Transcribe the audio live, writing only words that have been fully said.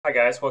Hi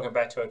guys, welcome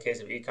back to In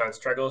Case of Econ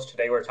Struggles.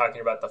 Today we're talking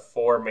about the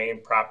four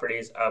main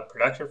properties of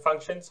production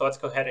functions. So let's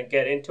go ahead and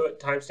get into it.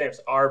 Timestamps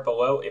are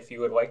below if you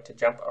would like to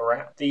jump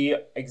around. The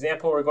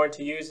example we're going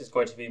to use is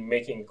going to be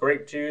making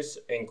grape juice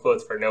in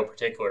quotes for no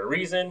particular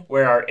reason,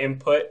 where our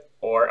input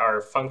or our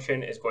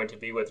function is going to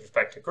be with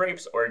respect to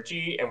grapes, or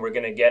G, and we're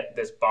going to get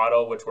this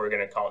bottle, which we're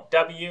going to call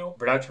W.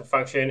 Production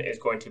function is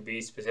going to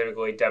be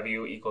specifically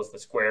W equals the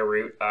square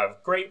root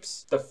of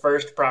grapes. The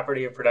first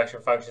property of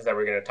production functions that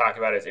we're going to talk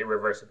about is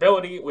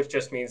irreversibility, which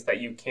just means that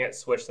you can't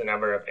switch the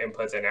number of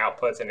inputs and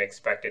outputs and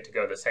expect it to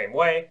go the same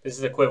way. This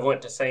is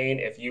equivalent to saying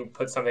if you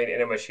put something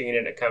in a machine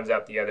and it comes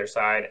out the other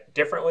side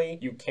differently,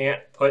 you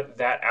can't put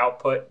that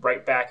output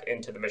right back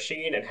into the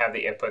machine and have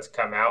the inputs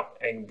come out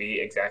and be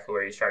exactly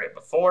where you started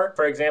before.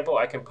 For example,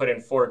 I can put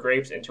in 4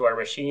 grapes into our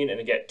machine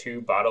and get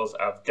 2 bottles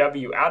of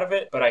W out of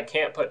it, but I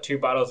can't put 2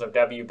 bottles of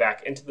W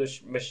back into the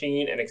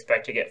machine and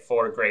expect to get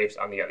 4 grapes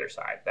on the other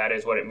side. That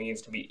is what it means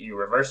to be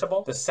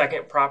irreversible. The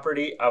second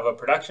property of a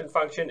production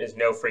function is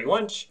no free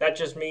lunch. That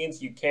just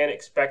means you can't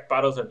expect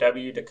bottles of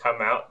W to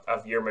come out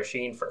of your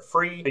machine for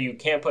free. So you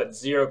can't put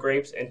 0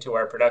 grapes into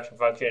our production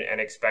function and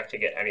expect to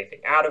get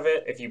anything out of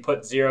it. If you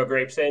put 0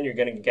 grapes in, you're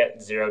going to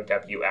get 0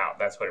 W out.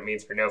 That's what it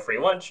means for no free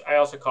lunch. I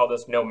also call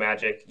this no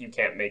magic. You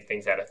can't make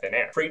things out of thin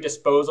air. Free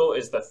disposal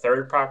is the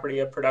third property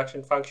of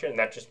production function.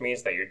 That just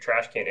means that your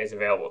trash can is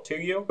available to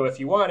you. So if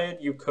you wanted,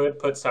 you could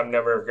put some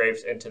number of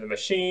grapes into the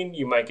machine.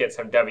 You might get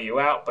some W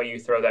out, but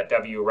you throw that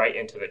W right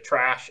into the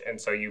trash, and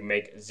so you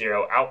make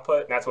 0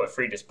 output. And that's what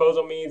free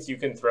disposal means. You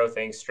can throw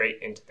things straight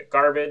into the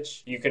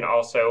garbage. You can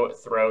also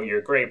throw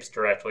your grapes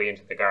directly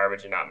into the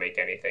garbage and not make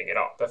anything at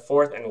all. The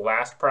fourth and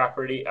last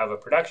property of a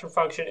production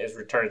function is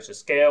returns to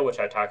scale, which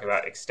I talk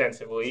about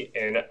extensively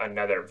in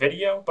another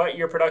video. But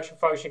your production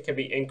function can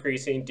be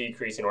increasing,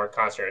 decreasing, or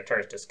constant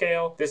returns to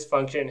scale. This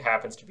function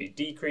happens to be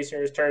decreasing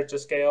returns to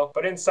scale.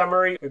 But in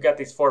summary, we've got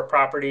these 4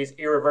 properties.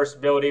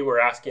 Irreversibility,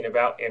 we're asking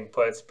about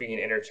inputs being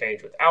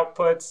interchanged with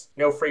outputs.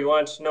 No free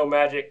lunch, no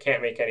magic,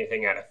 can't make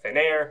anything out of thin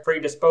air.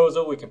 Free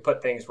disposal, we can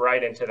put things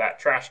right into that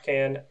trash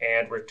can,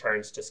 and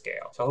returns to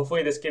scale. So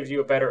hopefully this gives you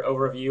a better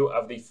overview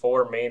of the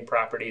 4 main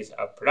properties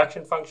of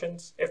production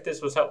functions. If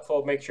this was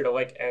helpful, make sure to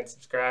like and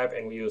subscribe,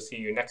 and we will see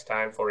you next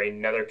time for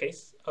another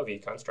case of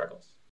Econ Struggles.